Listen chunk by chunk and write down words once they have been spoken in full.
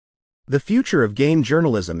The future of game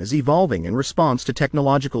journalism is evolving in response to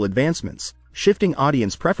technological advancements, shifting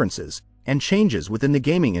audience preferences, and changes within the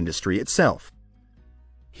gaming industry itself.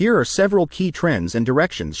 Here are several key trends and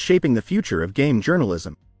directions shaping the future of game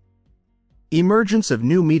journalism. Emergence of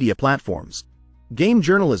new media platforms. Game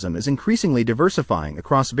journalism is increasingly diversifying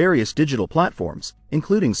across various digital platforms,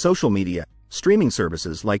 including social media, streaming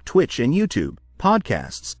services like Twitch and YouTube,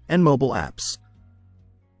 podcasts, and mobile apps.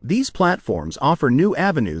 These platforms offer new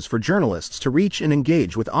avenues for journalists to reach and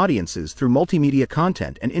engage with audiences through multimedia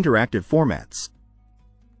content and interactive formats.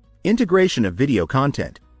 Integration of video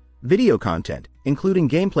content. Video content, including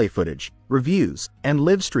gameplay footage, reviews, and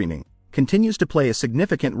live streaming, continues to play a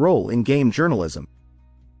significant role in game journalism.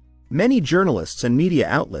 Many journalists and media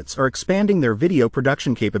outlets are expanding their video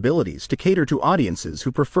production capabilities to cater to audiences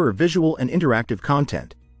who prefer visual and interactive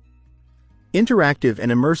content. Interactive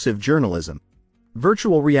and immersive journalism.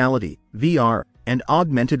 Virtual reality, VR, and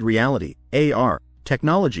augmented reality, AR,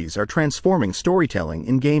 technologies are transforming storytelling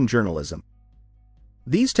in game journalism.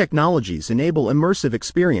 These technologies enable immersive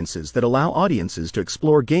experiences that allow audiences to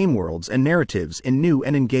explore game worlds and narratives in new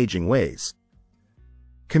and engaging ways.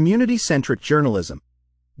 Community-centric journalism.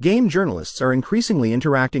 Game journalists are increasingly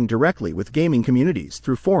interacting directly with gaming communities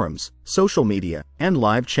through forums, social media, and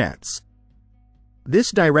live chats.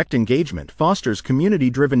 This direct engagement fosters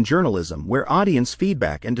community-driven journalism where audience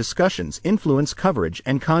feedback and discussions influence coverage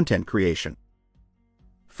and content creation.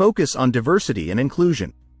 Focus on diversity and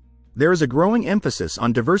inclusion. There is a growing emphasis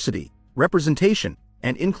on diversity, representation,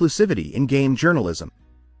 and inclusivity in game journalism.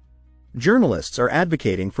 Journalists are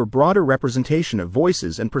advocating for broader representation of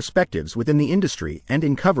voices and perspectives within the industry and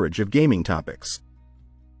in coverage of gaming topics.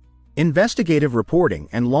 Investigative reporting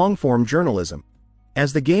and long-form journalism.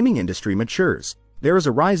 As the gaming industry matures, there is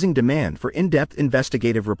a rising demand for in-depth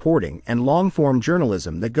investigative reporting and long-form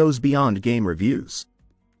journalism that goes beyond game reviews.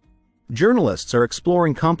 Journalists are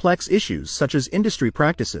exploring complex issues such as industry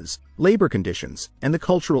practices, labor conditions, and the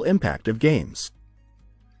cultural impact of games.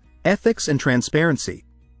 Ethics and transparency.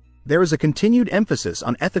 There is a continued emphasis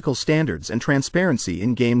on ethical standards and transparency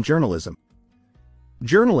in game journalism.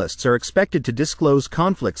 Journalists are expected to disclose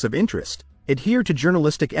conflicts of interest, adhere to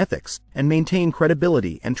journalistic ethics, and maintain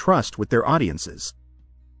credibility and trust with their audiences.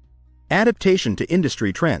 Adaptation to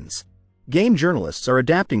industry trends. Game journalists are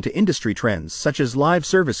adapting to industry trends such as live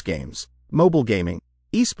service games, mobile gaming,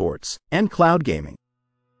 esports, and cloud gaming.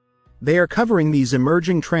 They are covering these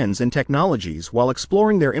emerging trends and technologies while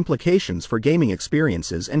exploring their implications for gaming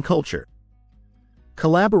experiences and culture.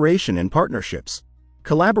 Collaboration and partnerships.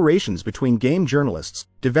 Collaborations between game journalists,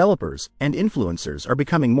 developers, and influencers are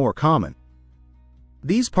becoming more common.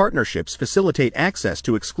 These partnerships facilitate access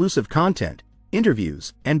to exclusive content,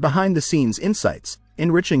 interviews, and behind-the-scenes insights,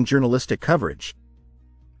 enriching journalistic coverage.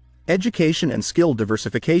 Education and skill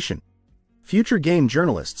diversification. Future game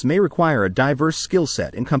journalists may require a diverse skill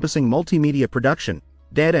set encompassing multimedia production,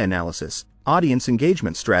 data analysis, audience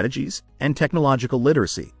engagement strategies, and technological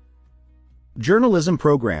literacy. Journalism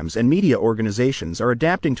programs and media organizations are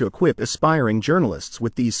adapting to equip aspiring journalists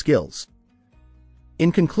with these skills.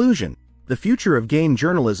 In conclusion, the future of game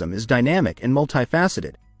journalism is dynamic and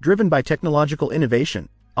multifaceted, driven by technological innovation,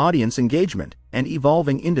 audience engagement, and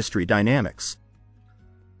evolving industry dynamics.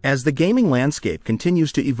 As the gaming landscape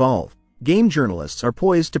continues to evolve, game journalists are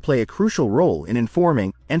poised to play a crucial role in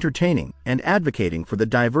informing, entertaining, and advocating for the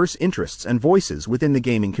diverse interests and voices within the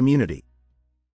gaming community.